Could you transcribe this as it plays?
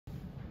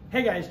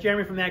Hey guys,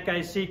 Jeremy from That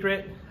Guy's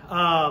Secret. It's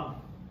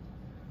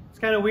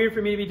kind of weird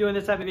for me to be doing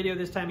this type of video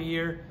this time of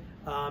year,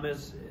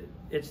 as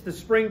it's the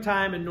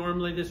springtime and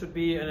normally this would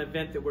be an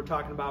event that we're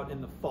talking about in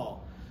the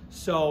fall.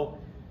 So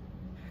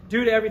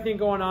due to everything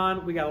going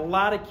on, we got a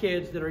lot of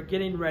kids that are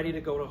getting ready to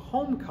go to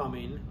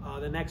homecoming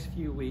the next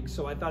few weeks.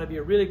 So I thought it'd be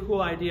a really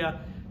cool idea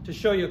to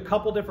show you a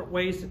couple different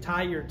ways to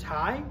tie your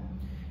tie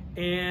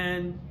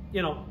and,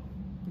 you know,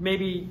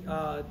 maybe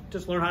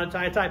just learn how to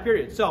tie a tie,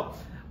 period. So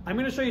I'm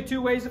going to show you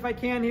two ways if I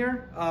can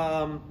here.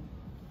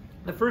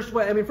 The first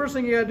way, first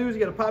thing you got to do is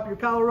you got to pop your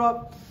collar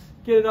up,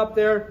 get it up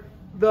there.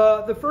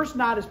 The first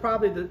knot is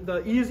probably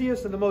the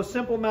easiest and the most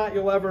simple knot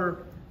you'll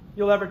ever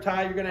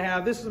tie. You're going to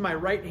have, this is my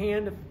right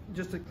hand,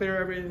 just to clear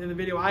everything in the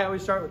video. I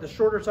always start with the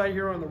shorter side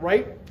here on the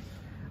right.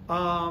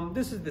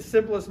 This is the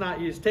simplest knot.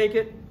 You just take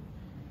it,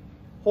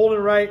 hold it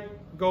right,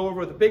 go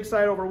over the big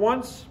side over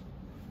once,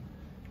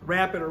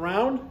 wrap it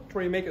around to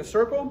where you make a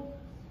circle.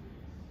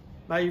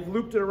 Now you've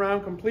looped it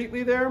around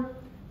completely there,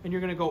 and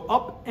you're going to go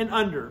up and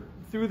under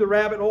through the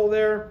rabbit hole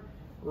there,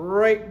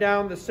 right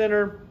down the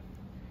center,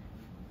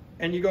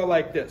 and you go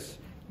like this.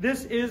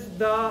 This is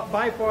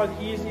by far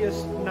the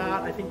easiest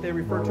knot. I think they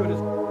refer to it as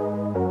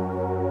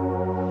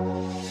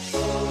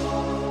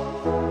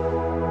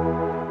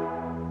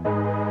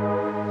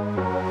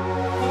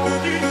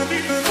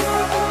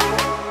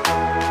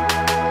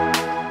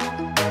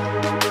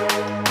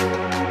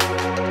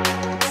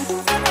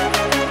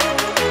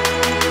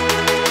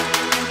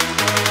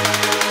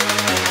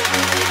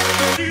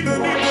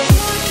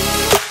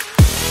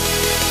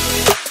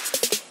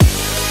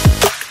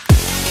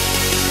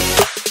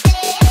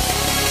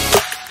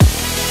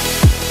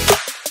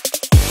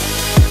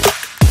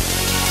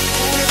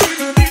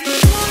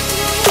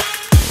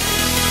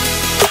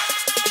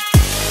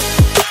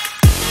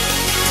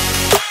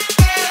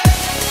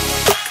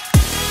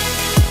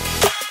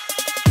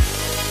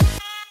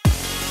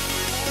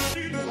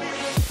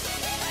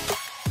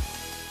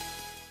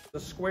a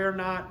square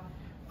knot,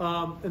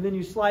 and then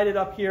you slide it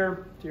up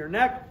here to your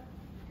neck,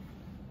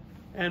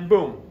 and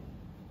boom.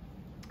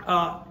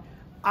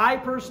 I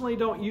personally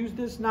don't use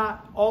this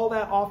knot all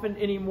that often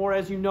anymore.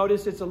 As you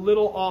notice, it's a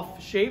little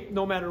off shape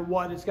no matter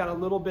what. It's got a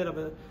little bit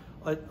of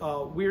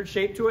a weird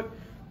shape to it.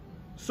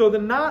 So the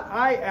knot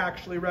I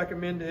actually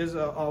recommend is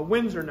a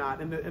Windsor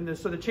knot,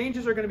 so the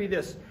changes are going to be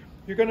this.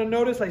 You're going to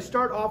notice I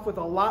start off with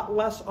a lot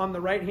less on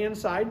the right hand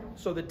side,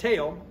 so the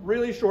tail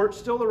really short,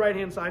 still the right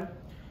hand side.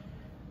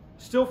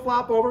 Still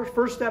flop over.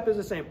 First step is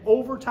the same.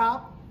 Over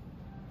top,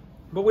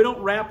 but we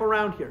don't wrap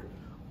around here.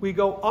 We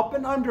go up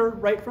and under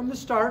right from the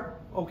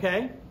start,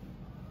 okay?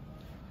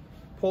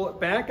 Pull it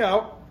back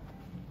out.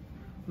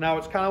 Now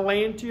it's kind of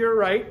laying to your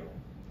right.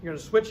 You're going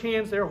to switch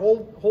hands there.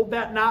 Hold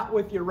that knot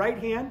with your right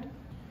hand.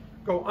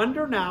 Go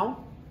under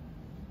now.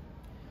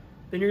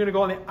 Then you're going to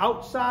go on the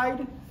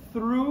outside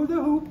through the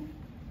hoop.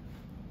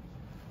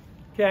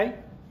 Okay?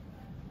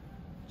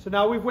 So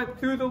now we went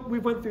through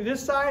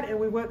this side and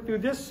we went through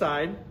this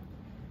side.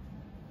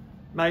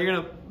 Now you're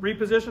going to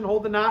reposition,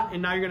 hold the knot,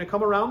 and now you're going to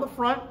come around the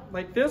front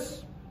like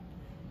this.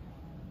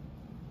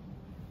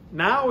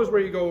 Now is where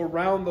you go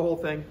around the whole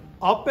thing,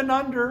 up and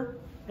under,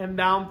 and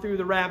down through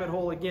the rabbit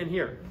hole again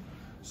here.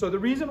 So the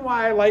reason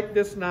why I like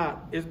this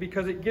knot is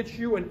because it gets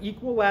you an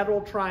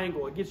equilateral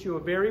triangle. It gets you a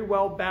very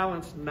well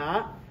balanced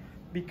knot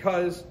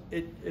because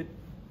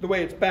the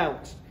way it's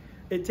balanced.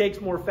 It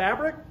takes more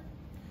fabric,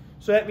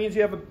 so that means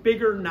you have a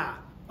bigger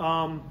knot.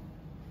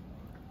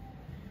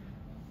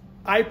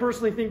 I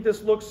personally think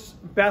this looks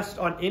best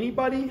on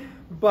anybody,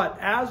 but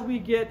as we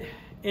get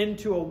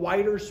into a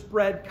wider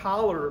spread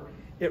collar,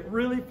 it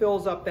really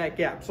fills up that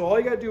gap. So all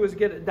you gotta do is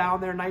get it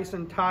down there nice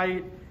and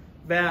tight,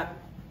 then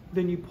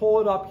you pull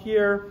it up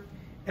here,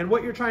 and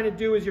what you're trying to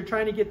do is you're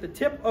trying to get the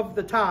tip of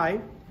the tie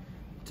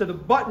to the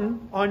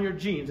button on your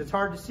jeans. It's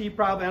hard to see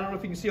probably, I don't know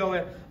if you can see all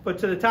that, but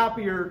to the top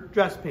of your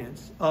dress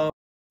pants.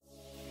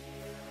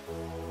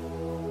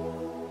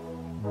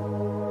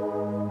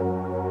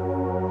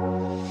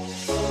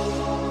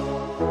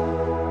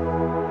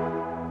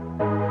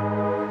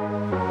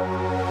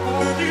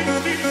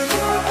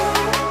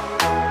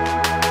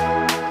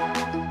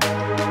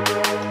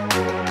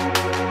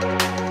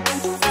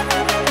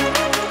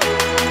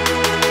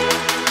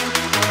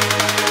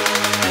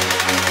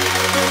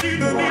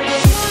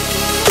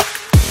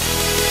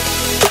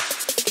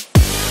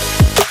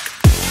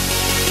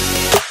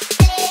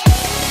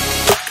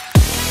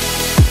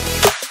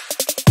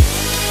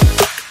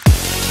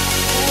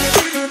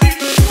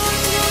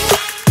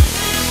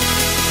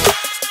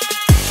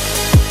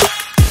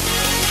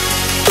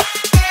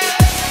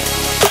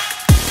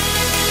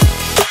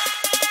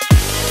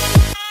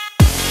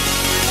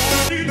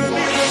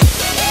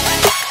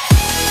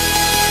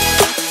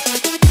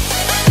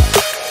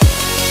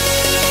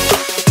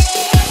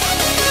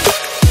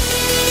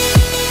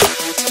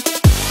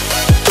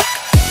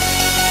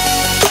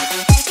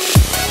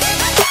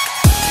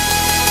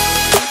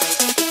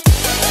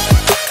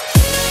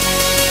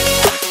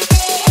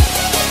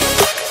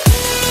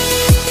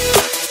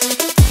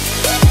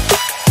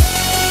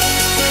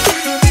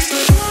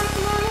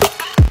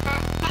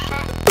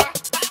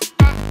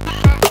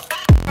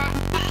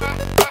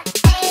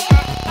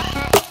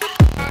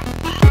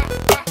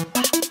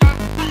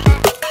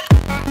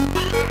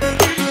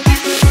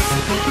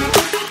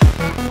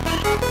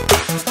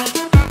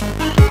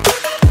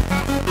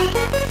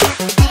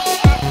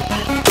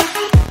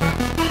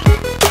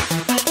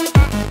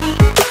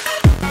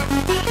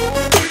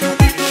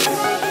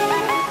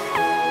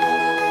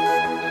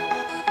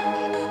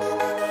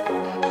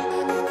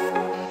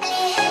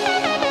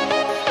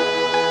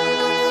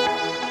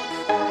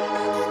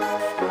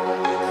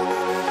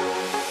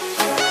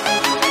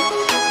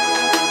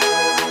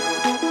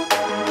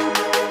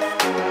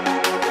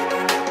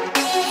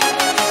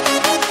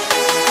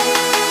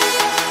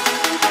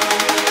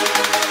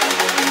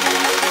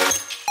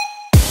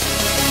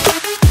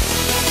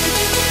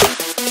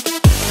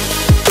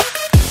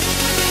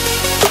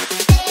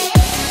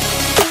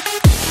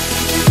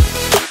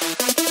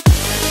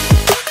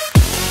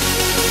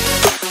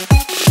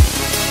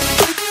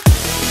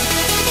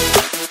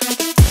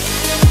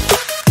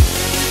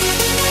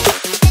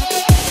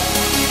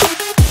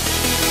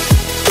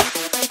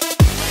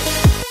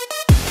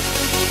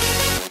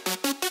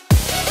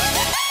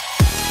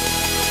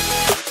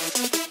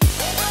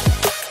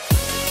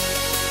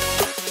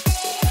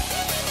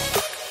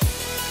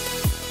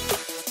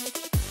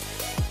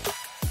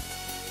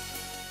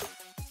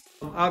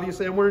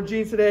 Obviously, I'm wearing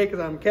jeans today because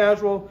I'm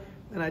casual,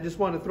 and I just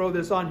want to throw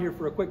this on here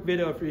for a quick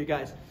video for you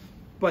guys.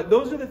 But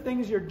those are the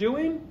things you're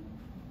doing.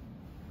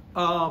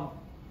 I'm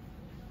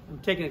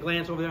taking a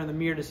glance over there in the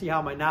mirror to see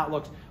how my knot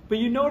looks. But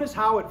you notice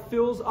how it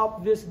fills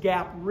up this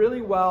gap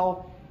really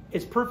well.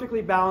 It's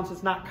perfectly balanced.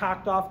 It's not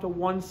cocked off to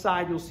one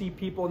side. You'll see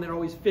people and they're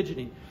always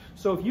fidgeting.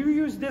 So if you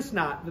use this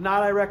knot, the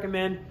knot I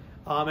recommend,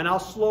 and I'll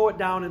slow it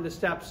down in the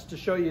steps to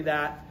show you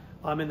that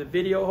in the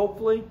video,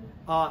 hopefully.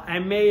 I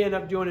may end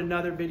up doing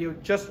another video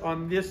just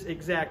on this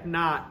exact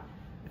knot.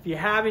 If you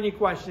have any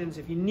questions,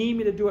 if you need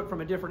me to do it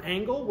from a different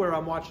angle where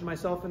I'm watching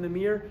myself in the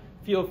mirror,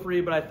 feel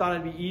free, but I thought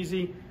it'd be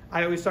easy.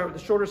 I always start with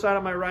the shorter side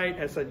on my right.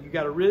 I said, you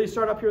got to really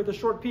start up here with the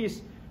short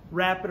piece,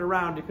 wrap it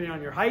around depending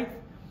on your height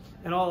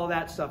and all of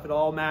that stuff. It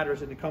all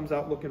matters, and it comes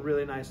out looking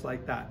really nice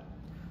like that.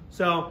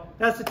 So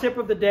that's the tip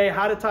of the day,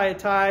 how to tie a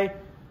tie.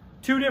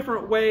 Two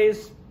different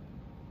ways.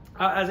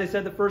 As I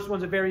said, the first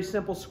one's a very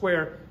simple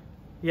square.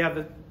 You have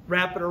to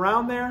wrap it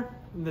around there,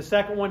 and the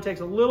second one takes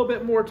a little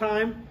bit more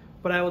time,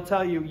 but I will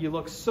tell you, you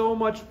look so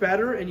much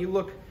better, and you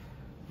look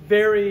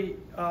very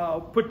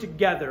put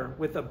together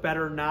with a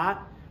better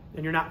knot,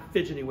 and you're not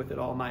fidgeting with it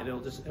all night.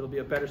 It'll be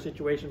a better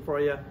situation for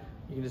you.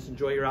 You can just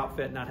enjoy your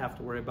outfit, not have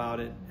to worry about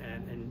it,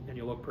 and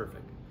you'll look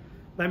perfect.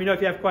 Let me know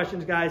if you have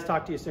questions, guys.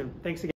 Talk to you soon. Thanks again.